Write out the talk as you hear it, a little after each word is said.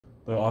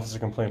the officer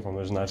complaint form,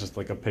 there's not just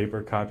like a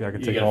paper copy I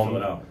could take You it home? fill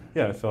it out.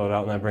 Yeah, I fill it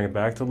out and I bring it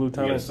back to You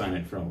Lieutenant? gotta sign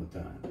it from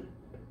Lieutenant.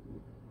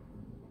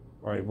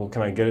 All right, well,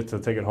 can I get it to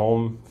take it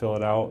home, fill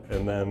it out,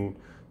 and then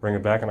bring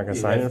it back and I can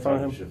sign it in front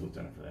of him? Shift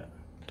Lieutenant for that.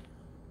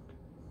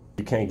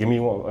 You can't give me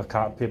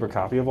paper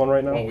copy of one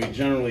right now? Well, we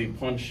generally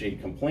punch a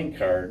complaint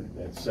card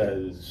that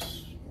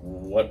says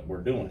what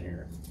we're doing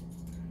here,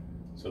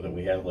 so that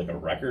we have like a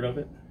record of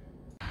it.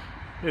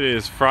 It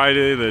is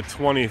Friday the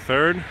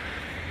 23rd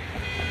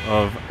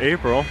of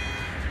April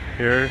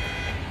here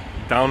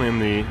down in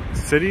the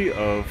city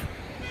of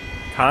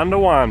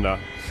Tonawanda.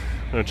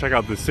 I'm gonna check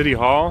out the city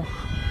hall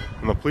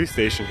and the police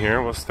station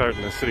here. We'll start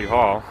in the city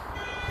hall,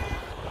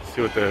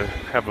 see what they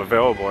have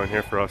available in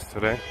here for us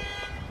today.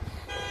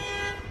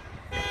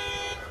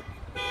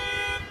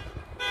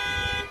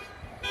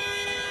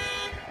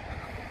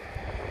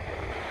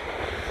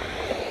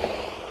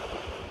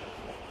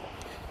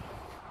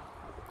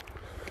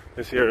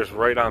 This here is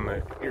right on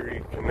the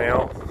Erie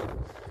Canal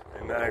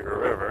and Niagara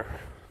River.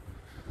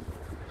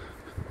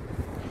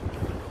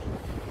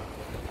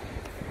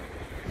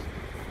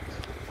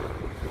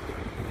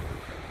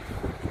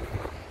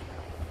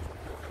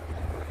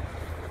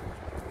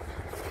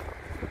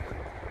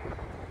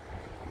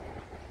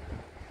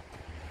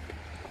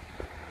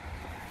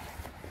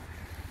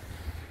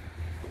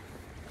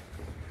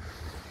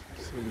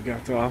 So we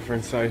got to offer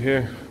inside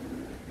here.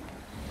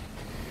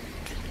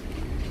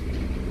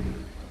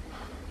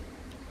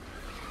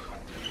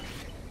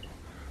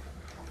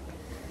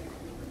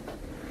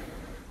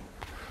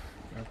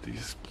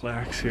 These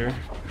plaques here.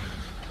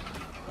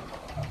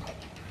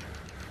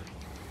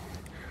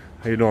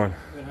 How you doing?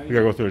 Good, how You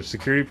gotta go through a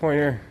security point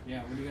here?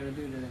 Yeah, what do you gotta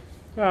do today?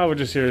 We're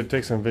just here to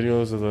take some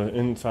videos of the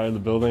inside of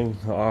the building,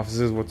 the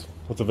offices, what's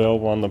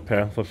available on the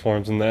pamphlet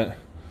forms and that.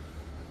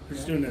 We're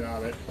just doing an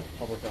audit,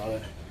 public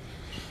audit.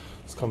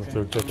 It's coming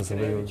through, taking some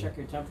Today we videos. check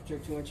your temperature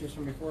 2 inches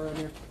from before on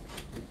here.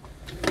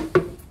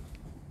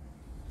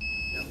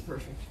 Yeah,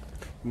 perfect.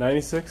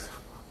 96?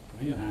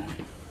 Yeah.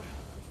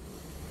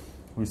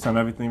 We send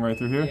everything right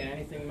through here? Yeah,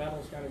 anything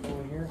metal's gotta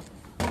go in here.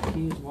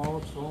 Keys,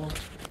 wallets, phones.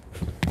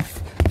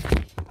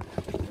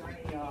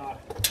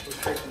 Any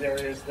restricted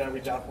areas that we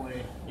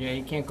definitely... Yeah,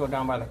 you can't go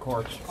down by the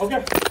courts. Okay.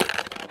 On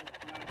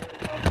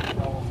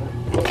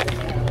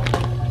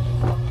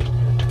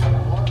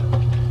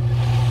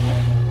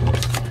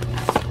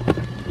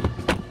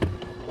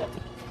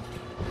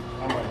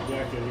my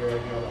jacket here, I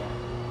got a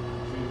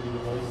safety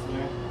device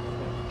there.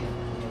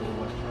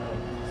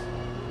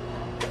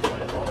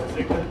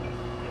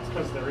 It's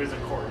because there is a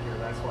court here,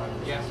 that's why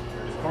there's Yeah.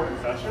 security. Is court in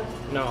session?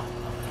 No.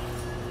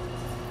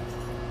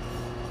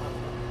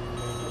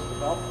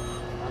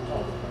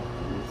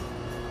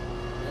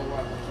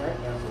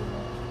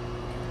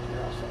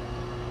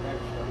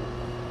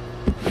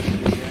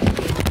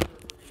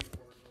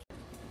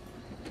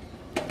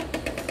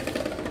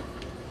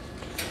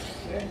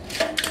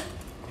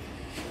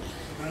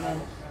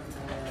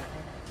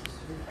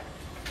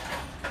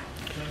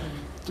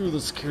 Through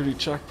the security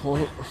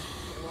checkpoint.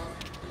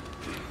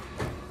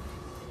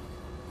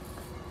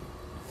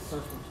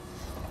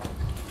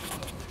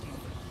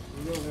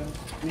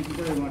 Thank you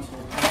very much.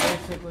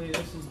 Basically,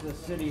 this is the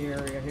city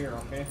area here,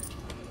 okay?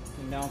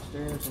 And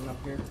downstairs and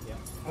up here. Yeah.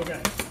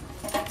 Okay.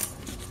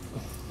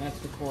 That's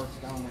the courts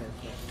down there.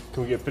 So.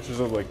 Can we get pictures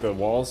of like the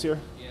walls here?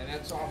 Yeah,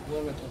 that's off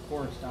limits of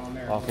courts down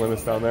there. Off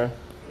limits down there?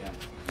 Yeah.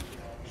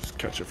 Just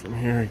catch it from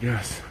here, I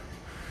guess.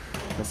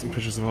 Got some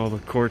pictures of all the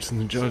courts and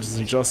the judges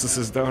and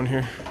justices down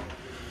here.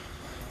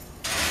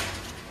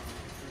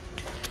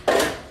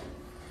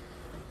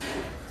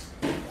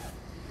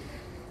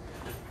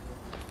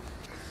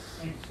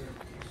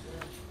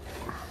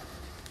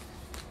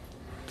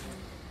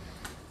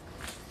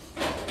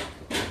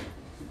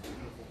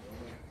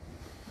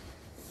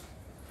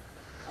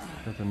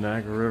 Got the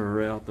Niagara River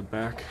right out the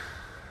back.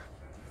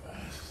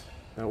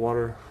 That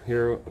water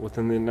here,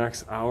 within the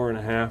next hour and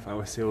a half, I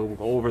would say it'll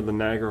go over the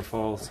Niagara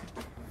Falls.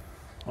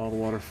 All the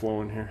water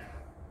flowing here.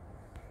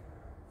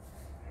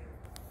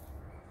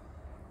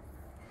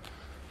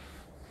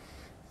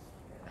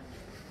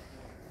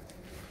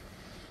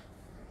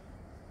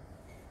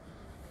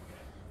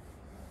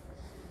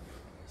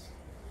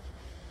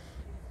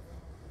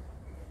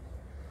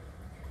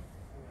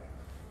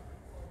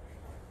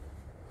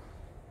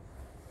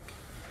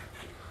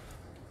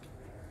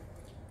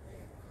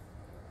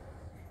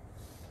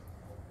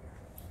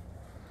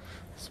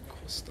 Some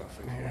cool stuff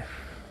in here.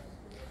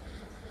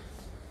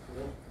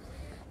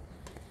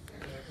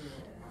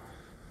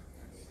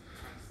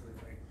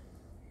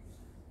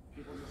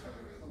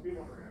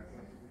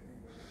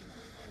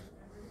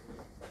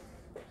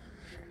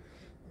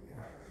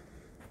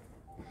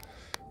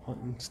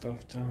 Hunting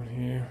stuff down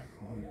here,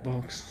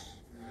 books,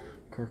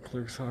 court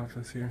clerk's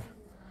office here.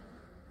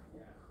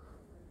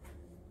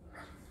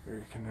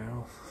 Erie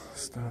Canal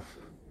stuff,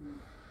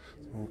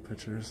 some old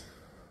pictures.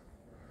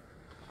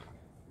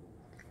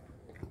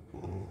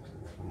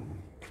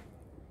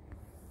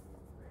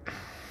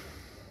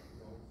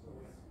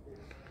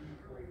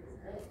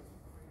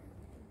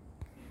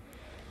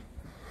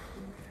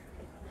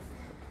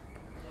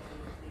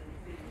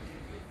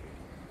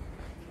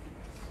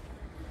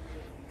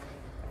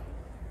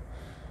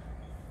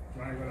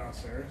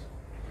 downstairs.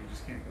 You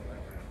just can't go that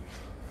way.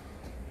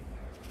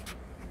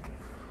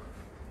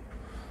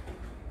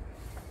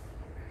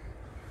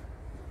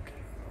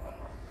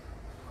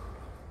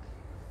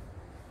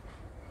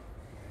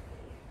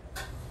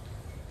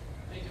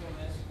 How you doing,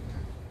 miss?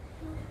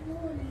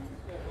 Good.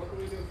 What can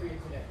we do for you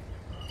today?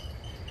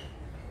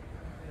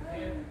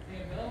 Pay a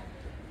bill?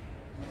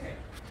 Okay.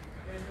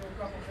 We're gonna do a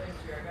couple things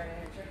here. I gotta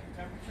check your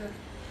temperature.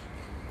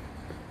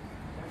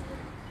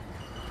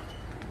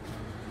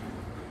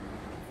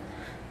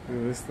 Look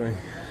at this thing.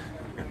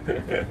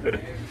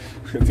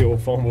 The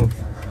old phone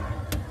booth.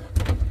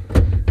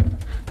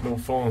 No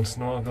phones,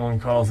 no outgoing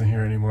calls in here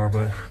anymore,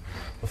 but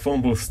the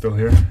phone booth's still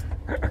here.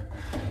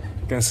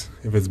 Guess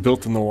if it's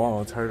built in the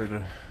wall, it's harder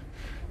to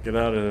get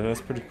out of it.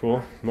 That's pretty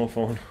cool. No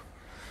phone.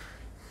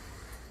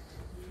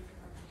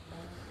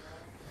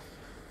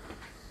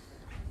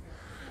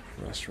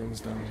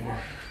 Restrooms down here.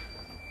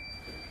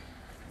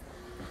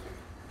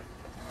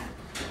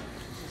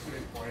 Just the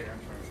employee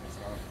entrance and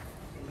stuff.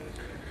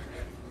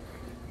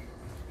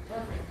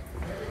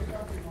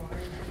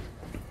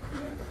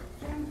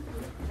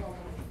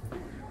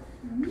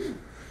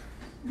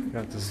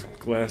 Got this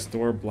glass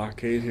door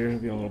blockade here to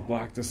be able to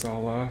block this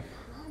all off.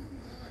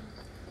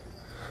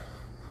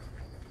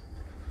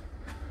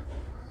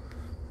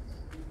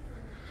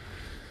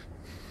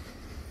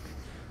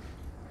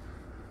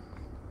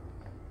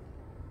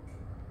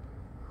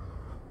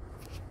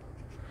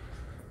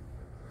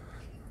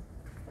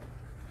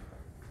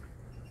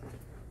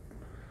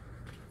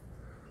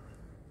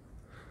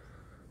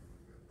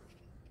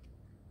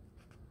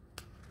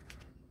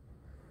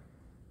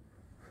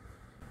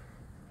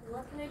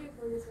 What can I do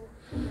for you, sir?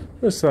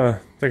 Just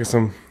taking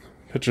some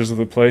pictures of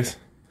the place.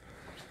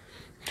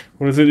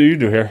 What is it that you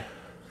do here?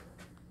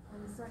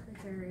 I'm the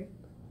secretary.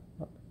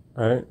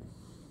 Alright.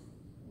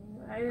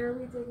 Why are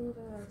we taking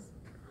photos?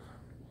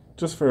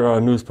 Just for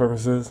news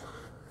purposes.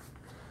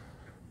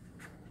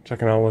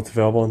 Checking out what's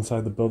available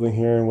inside the building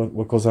here and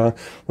what goes on.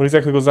 What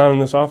exactly goes on in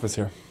this office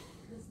here?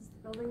 This is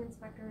the building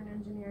inspector and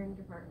engineering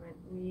department.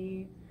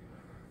 We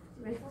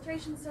do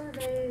infiltration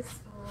surveys,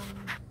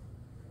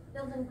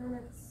 building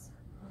permits,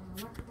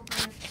 electrical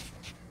permits,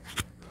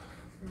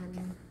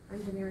 and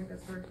engineering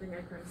does the thing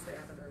I couldn't stay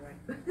out of their way.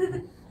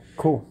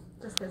 Cool.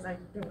 Just because I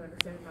don't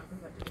understand nothing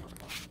but to do.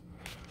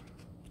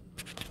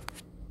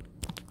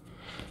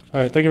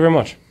 Alright, thank you very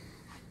much.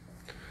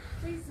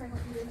 Please, I hope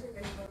you didn't take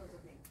any photos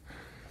of me.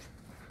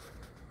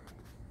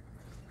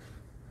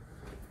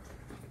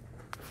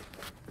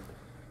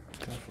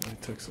 Definitely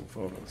took some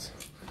photos.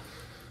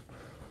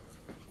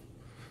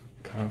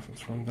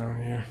 Conference room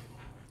down here.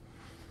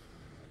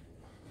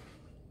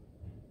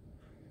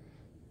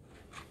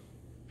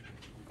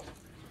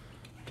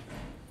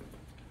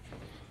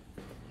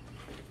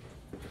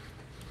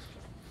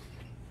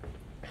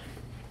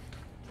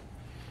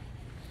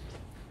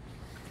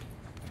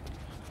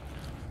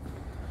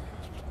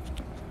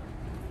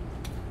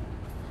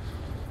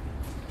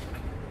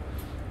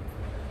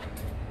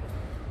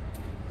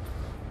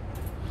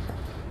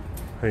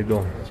 How you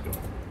doing? Let's go.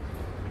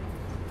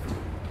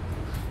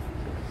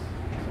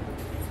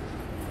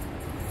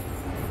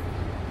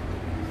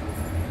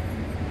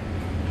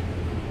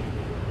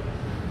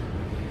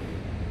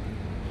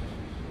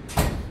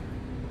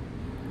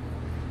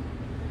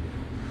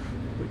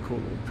 Pretty cool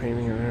little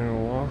painting in there on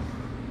the wall.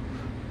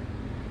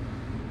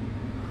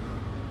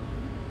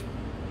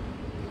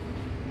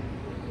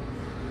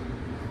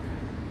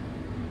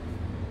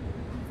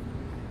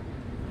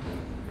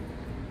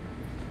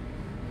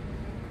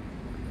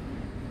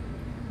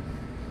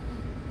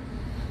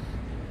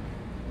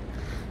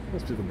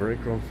 Must be the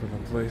break room for the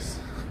place.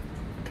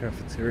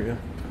 Cafeteria.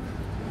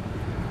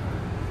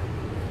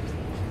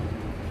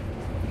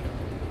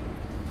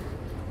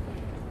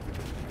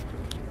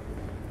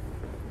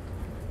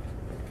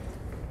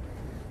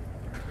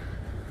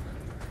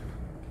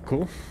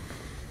 Cool.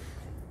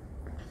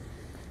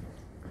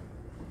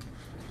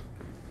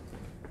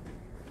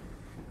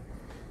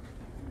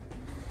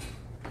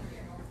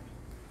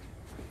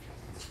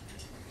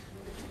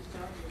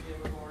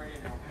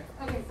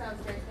 Okay,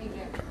 sounds great. Thank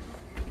you.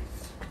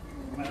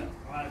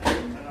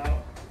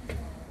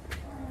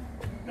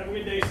 Have a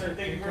good day, sir.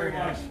 Thank you very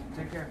much.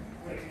 Take care.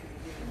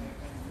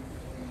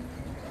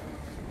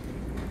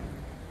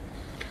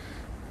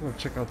 I'll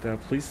check out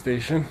that police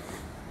station.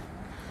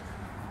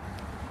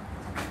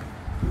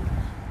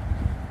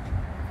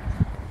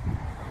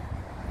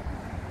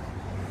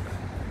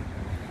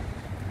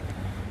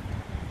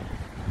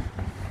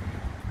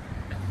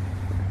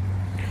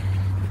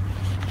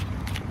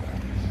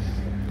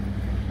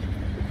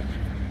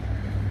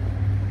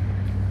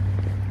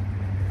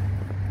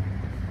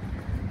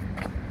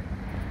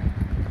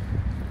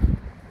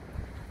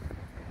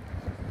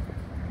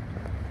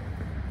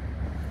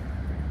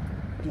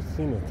 Just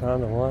seen a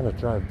Tonawanda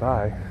drive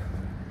by.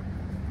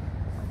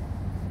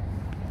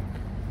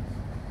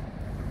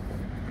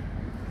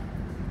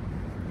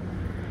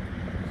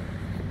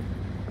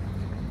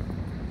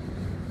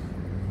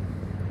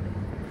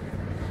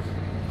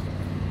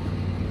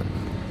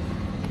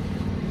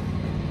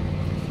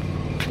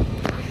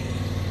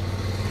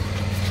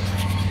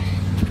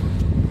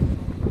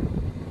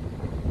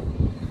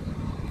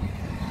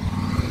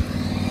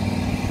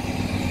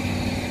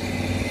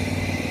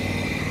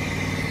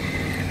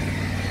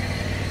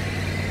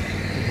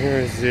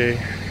 Here's the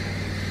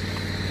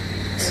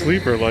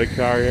sleeper light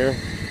car here.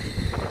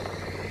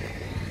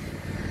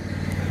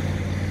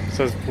 It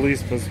says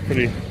police, but it's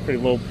pretty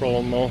low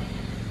pro, no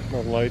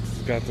lights.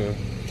 It's got the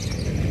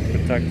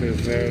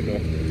protectors there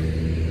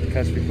to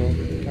catch people.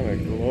 Kind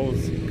of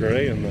glows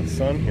gray in the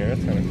sun here.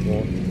 It's kind of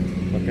cool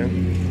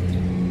looking.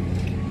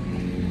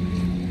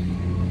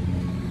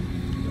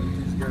 Got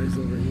these guys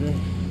over here.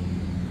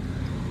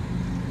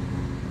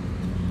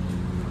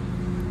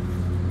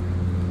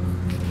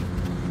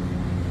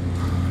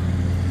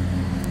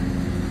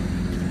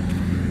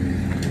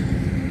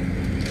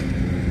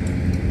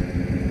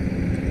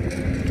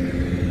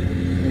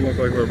 Look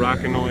like we're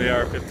rocking no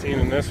AR-15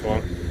 in this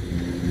one.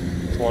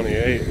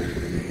 28.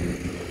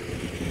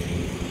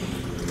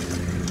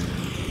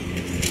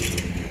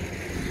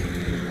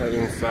 Head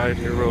inside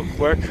here real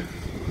quick.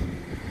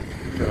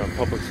 Got a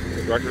public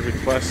record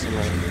request and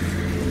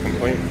a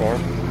complaint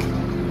form.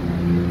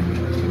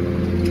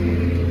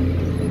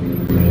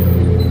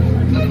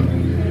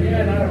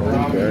 Yeah, not a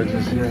problem.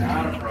 Badges here.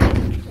 Not a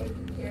problem.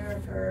 Taking care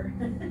of her.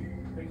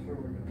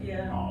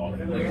 Yeah. Oh,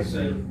 like I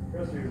said,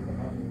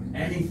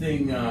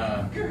 anything,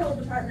 Your whole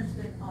department's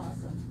been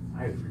awesome.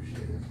 I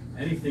appreciate it.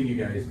 Anything you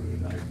guys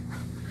need,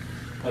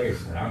 like I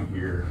said, I'm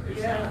here.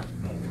 It's Yeah. not,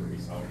 no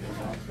worries. I'll get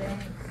Oh, out.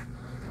 thanks.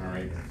 All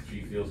right, if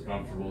she feels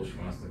comfortable, she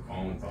wants to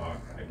call and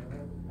talk,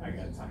 I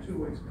got time. 2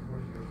 weeks before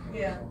she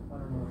goes. Yeah.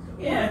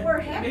 Yeah, We're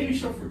happy. maybe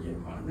she'll forget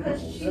about it.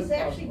 Because she's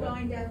actually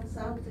going down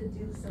south to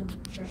do some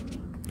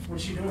training.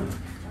 What's she doing?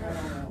 I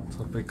don't know. It's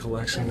a big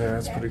collection there.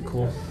 That's pretty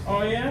cool.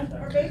 Oh, yeah?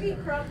 Or maybe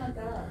Krav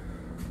Maga.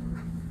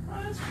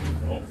 Oh, that's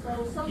cool.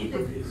 So something Keep her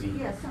to, busy.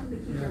 yeah, something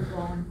to keep her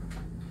going.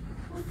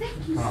 Well,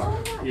 thank you so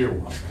Oh, much. you're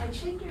welcome. I'd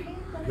shake your hand,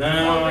 but.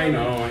 No, I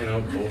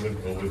know.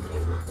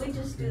 COVID. We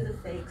just do the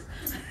fakes.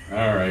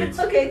 All right.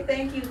 Okay,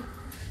 thank you.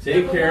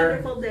 Take Have care. a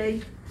wonderful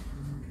day.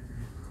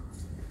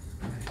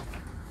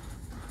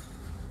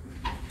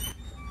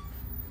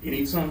 You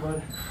need some,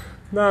 bud?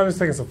 No, I'm just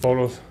taking some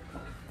photos.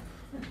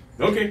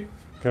 Okay.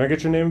 Can I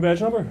get your name and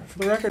badge number for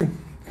the record?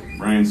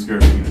 Brian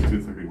Scarpino,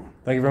 231.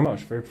 Thank you very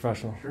much. Very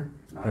professional. Sure.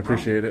 I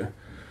appreciate it.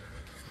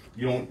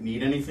 You don't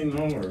need anything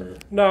though, or?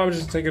 No, I'm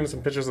just taking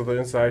some pictures of the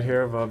inside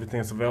here of everything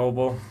that's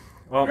available.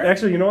 Okay.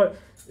 Actually, you know what?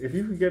 If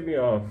you could get me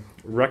a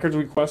records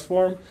request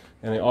form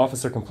and an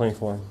officer complaint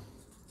form.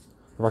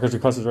 The records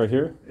request is right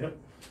here. Yep.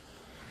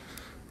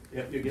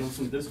 Yep, you give them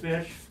some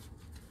dispatch?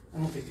 I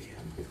don't think they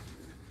have them.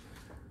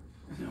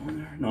 Is that one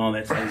there? No,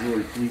 that's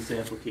auxiliary police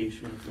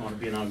application, if you want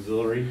to be an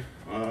auxiliary.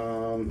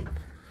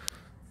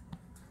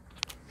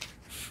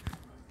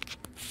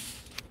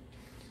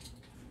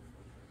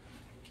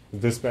 The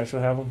dispatch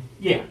will have them.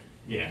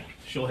 Yeah,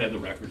 she'll have the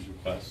records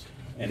request.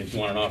 And if you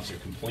want an officer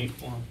complaint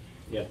form,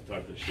 you have to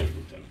talk to the shift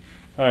lieutenant.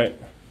 All right.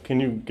 Can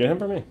you get him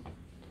for me?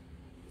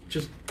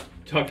 Just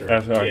talk to her.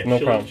 That's all right, no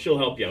problem. She'll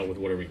help you out with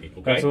whatever you need,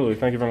 okay? Absolutely.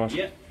 Thank you very much.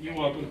 Yeah, you're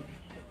welcome.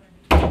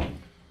 Got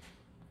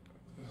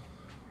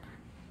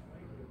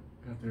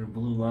their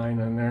blue line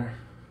on there.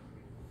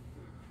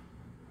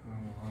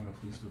 Tonawanda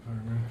Police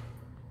Department.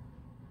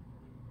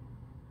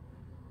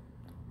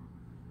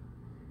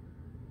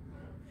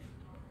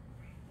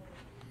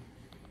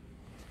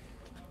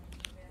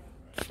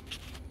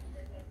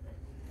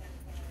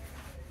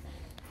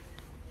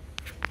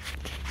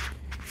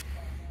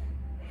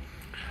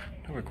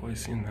 Never quite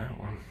seen that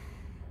one.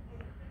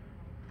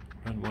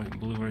 Red, white, and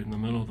blue right in the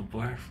middle of the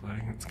black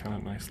flag. It's kind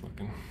of nice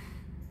looking.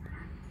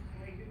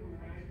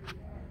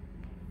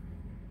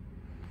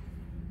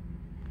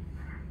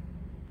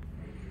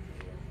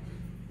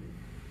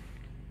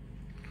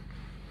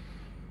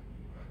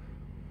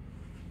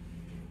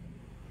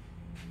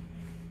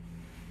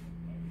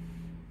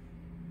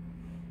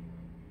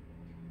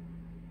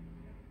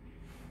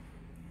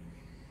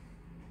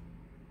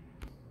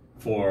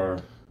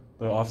 For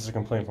The officer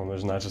complaint form,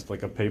 there's not just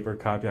like a paper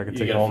copy I could you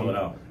take it gotta home. fill it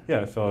out.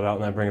 Yeah, I fill it out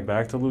and I bring it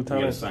back to You gotta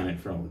lieutenant. sign it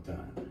from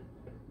lieutenant.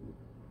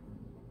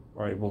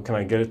 All right, well, can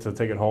I get it to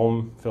take it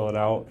home, fill it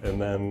out, and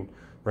then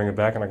bring it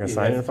back and I can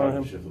sign it in front of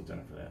him? Shift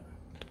lieutenant for that.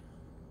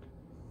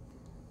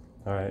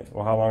 All right,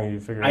 well, how long are you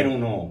figuring? I don't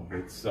know.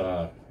 It's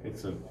a.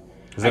 Is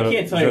I that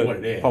can't tell you what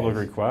it is. Public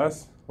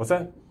request? What's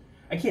that?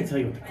 I can't tell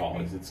you what the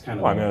call is. It's kind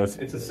of. Well, I mean, it's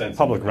a sensitive.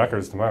 public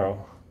records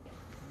tomorrow.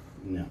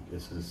 No,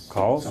 this is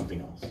Calls?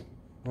 something else.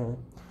 Mhm.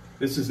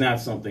 This is not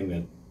something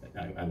that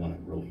I want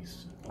to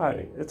release. All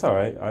right, it's all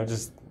right. I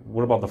just,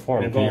 what about the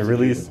form? It Can you involves a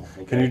release,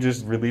 juvenile, can you okay?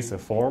 just release a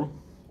form?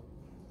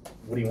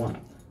 What do you want?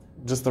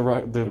 Just the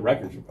The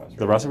records request.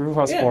 the recipe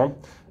request Yeah, form,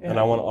 and yeah.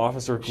 I want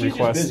officer She's just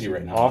request, busy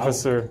right now.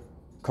 officer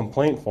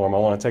complaint form. I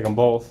want to take them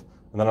both,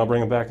 and then I'll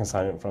bring them back and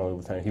sign it in front of the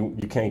lieutenant.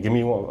 You can't give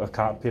me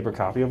paper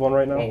copy of one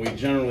right now? Well, we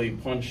generally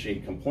punch a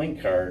complaint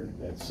card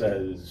that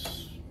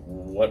says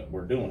what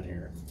we're doing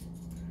here,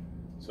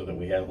 so that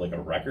we have like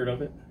a record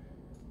of it.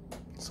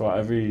 So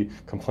every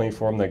complaint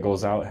form that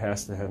goes out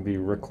has to be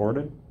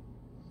recorded?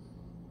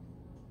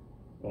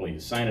 Well, you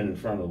sign it in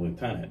front of the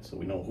lieutenant, so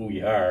we know who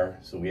you are,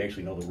 so we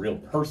actually know the real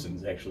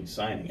person's actually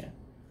signing it.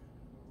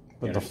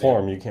 But the understand?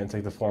 form, you can't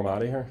take the form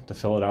out of here to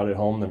fill it out at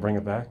home and then bring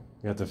it back?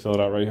 You have to fill it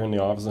out right here in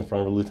the office in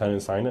front of a lieutenant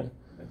and sign it?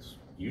 That's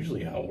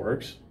usually how it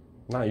works.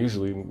 Not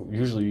usually.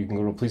 Usually you can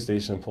go to a police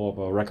station and pull up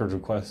a records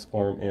request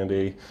form and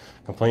a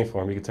complaint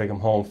form. You can take them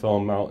home, fill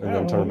them out, and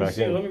then turn them back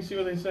in. Let me see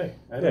what they say.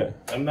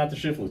 I'm not the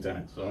shift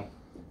lieutenant, so.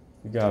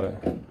 You got it.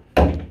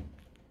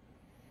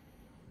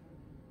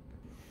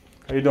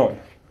 How you doing?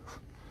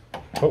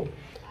 Oh.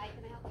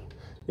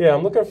 Yeah,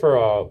 I'm looking for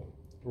a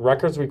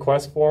records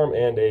request form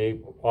and a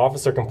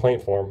officer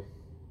complaint form.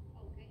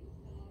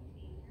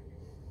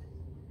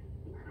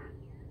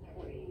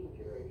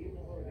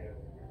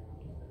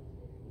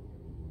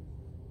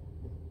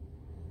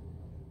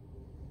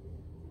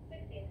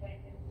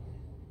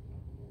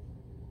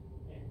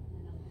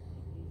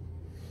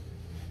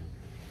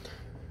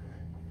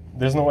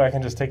 There's no way I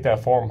can just take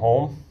that form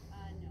home?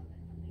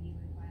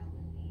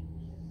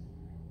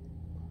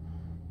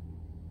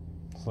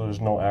 So there's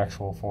no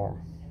actual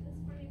form.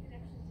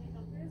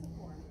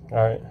 All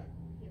right.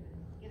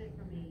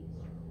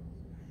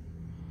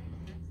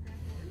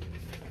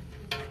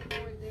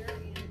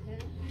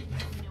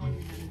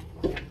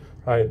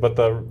 All right, but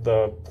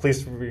the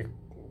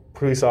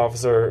police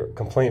officer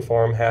complaint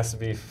form has to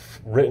be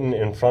written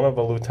in front of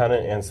a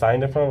lieutenant and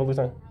signed in front of a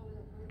lieutenant?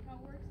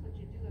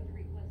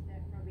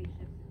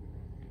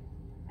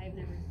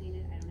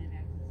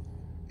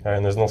 All right,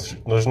 and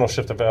there's no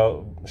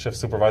shift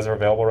supervisor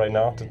available right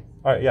now.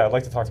 All right, yeah, I'd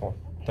like to talk to one.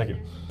 Thank you.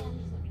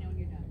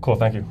 Cool,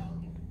 thank you.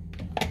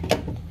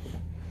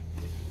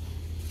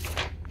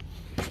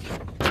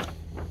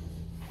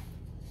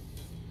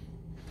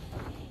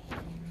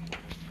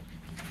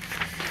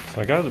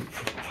 So I got a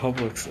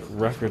public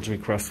records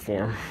request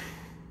form.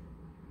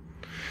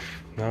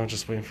 Now I'm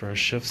just waiting for a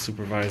shift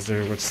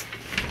supervisor, which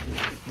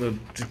the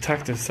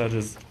detective said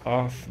is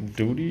off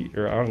duty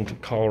or on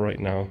call right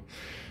now.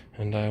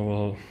 And I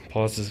will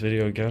pause this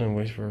video again and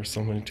wait for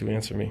someone to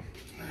answer me.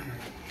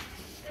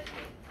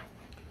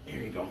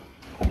 Here you go.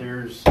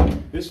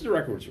 This is the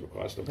records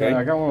request, okay? Yeah,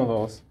 I got one of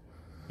those.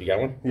 You got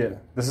one? Yeah.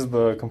 This is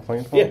the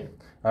complaint form? Yeah.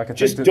 I can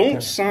just take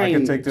don't sign. I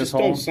can take this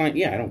home? Don't sign.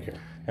 Yeah, I don't care.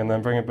 And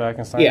then bring it back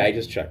and sign Yeah, it? I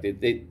just checked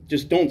it. They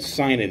just don't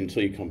sign it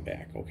until you come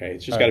back, okay?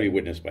 It's just got to be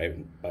witnessed by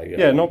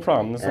yeah, no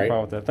problem. There's no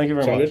problem with that. Thank you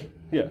very much. Good?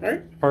 Yeah. All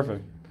right.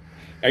 Perfect.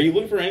 Are you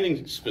looking for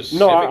anything specific?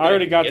 No, I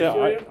already got that.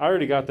 I I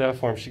already got that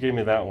form. She gave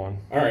me that one.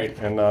 All right.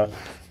 And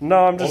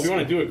no, I'm just. Well, if you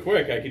want to do it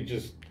quick, I could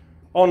just.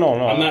 Oh no.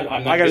 I'm not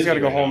I just got to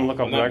go right home now. and look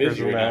up I'm not records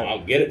busy and right that. now.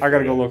 I'll get it. I got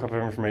to for go you. look up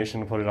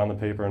information and put it on the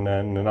paper, and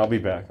then I'll be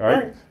back. All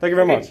right. Thank you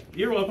very much.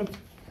 You're welcome.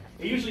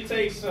 It usually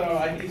takes,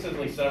 I think it says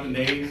like 7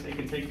 days it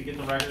can take to get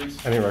the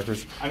records. Any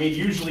records? I mean,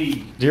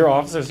 usually. Do your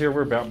officers here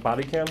wear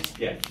body cams?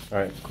 Yeah. All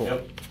right. Cool.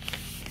 Yep.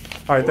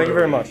 All right. Thank you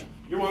very much.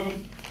 You're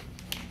welcome.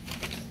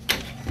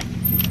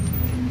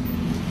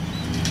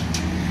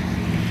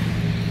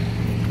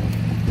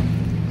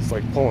 It's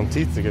like pulling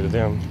teeth to get a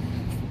damn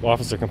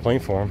officer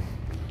complaint form.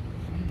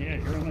 Yeah,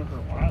 you're on there for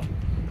a while.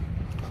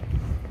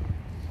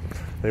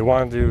 They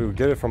wanted to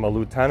get it from a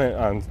lieutenant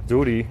on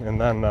duty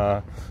and then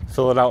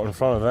fill it out in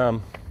front of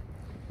them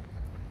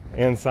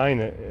and sign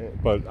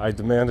it, but I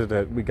demanded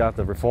that we got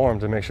the form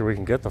to make sure we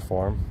can get the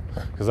form,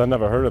 because I've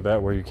never heard of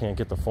that where you can't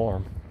get the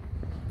form.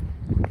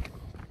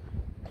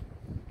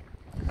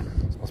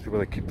 It's most people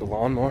that keep the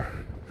lawnmower.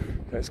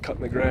 Guys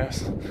cutting the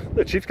grass.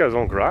 The chief's got his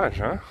own garage,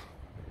 huh?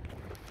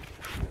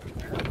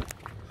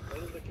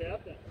 Where's the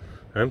captain?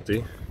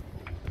 Empty.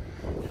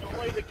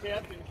 Only the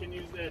captain can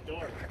use that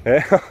door.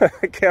 Yeah,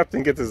 the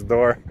captain gets his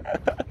door.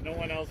 No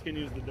one else can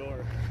use the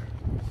door.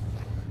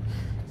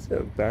 See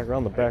the back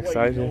around the back What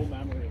side no here.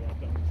 memory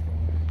left on this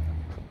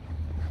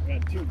phone. We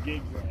got 2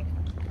 gigs left.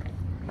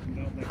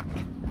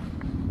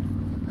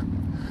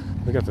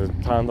 We got the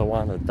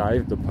Tonawanda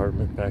dive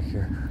department back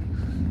here.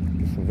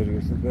 Get some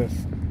videos of this.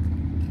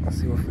 I'll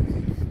see if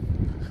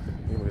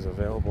anybody's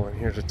available in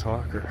here to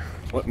talk or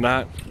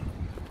whatnot.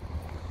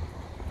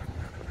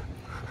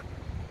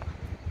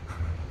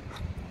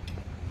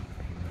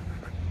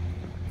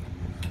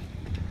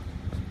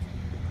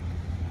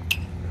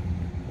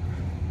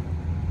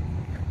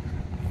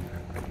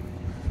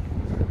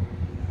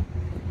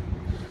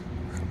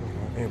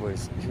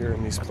 Anybody's here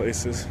in these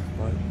places,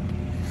 but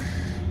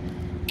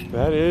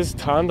that is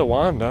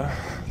Tonawanda.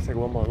 Let's take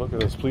one more look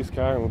at this police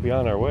car and we'll be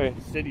on our way.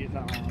 City of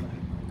Tonawanda.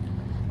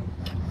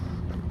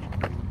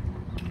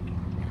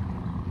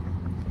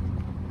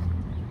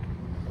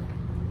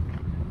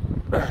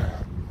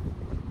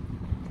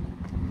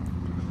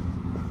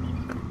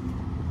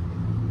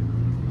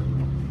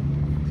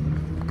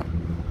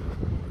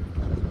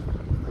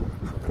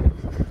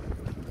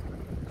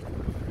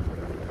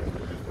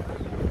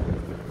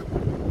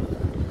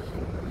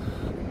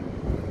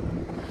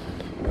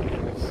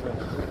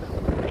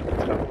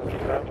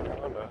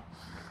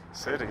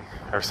 City,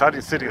 or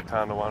city of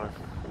Tonawanda.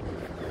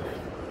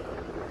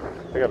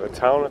 They got a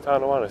town of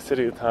Tonawanda,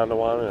 city of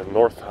Tonawanda, and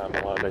North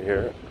Tonawanda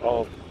here,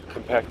 all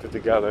compacted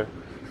together.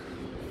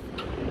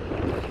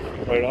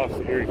 Right off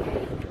the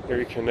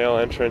Erie Canal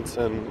entrance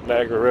and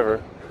Niagara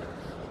River.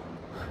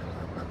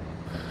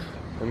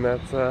 And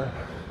that's the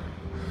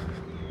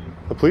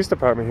police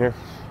department here.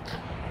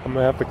 I'm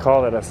gonna have to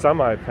call that a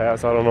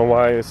semi-pass. I don't know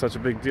why it's such a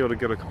big deal to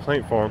get a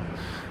complaint for them.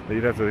 But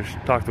you'd have to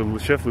talk to the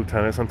shift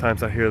lieutenant.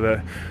 Sometimes I hear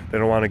that they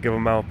don't want to give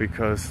them out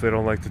because they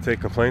don't like to take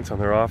complaints on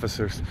their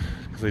officers,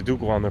 because they do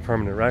go on their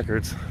permanent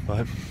records.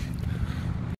 But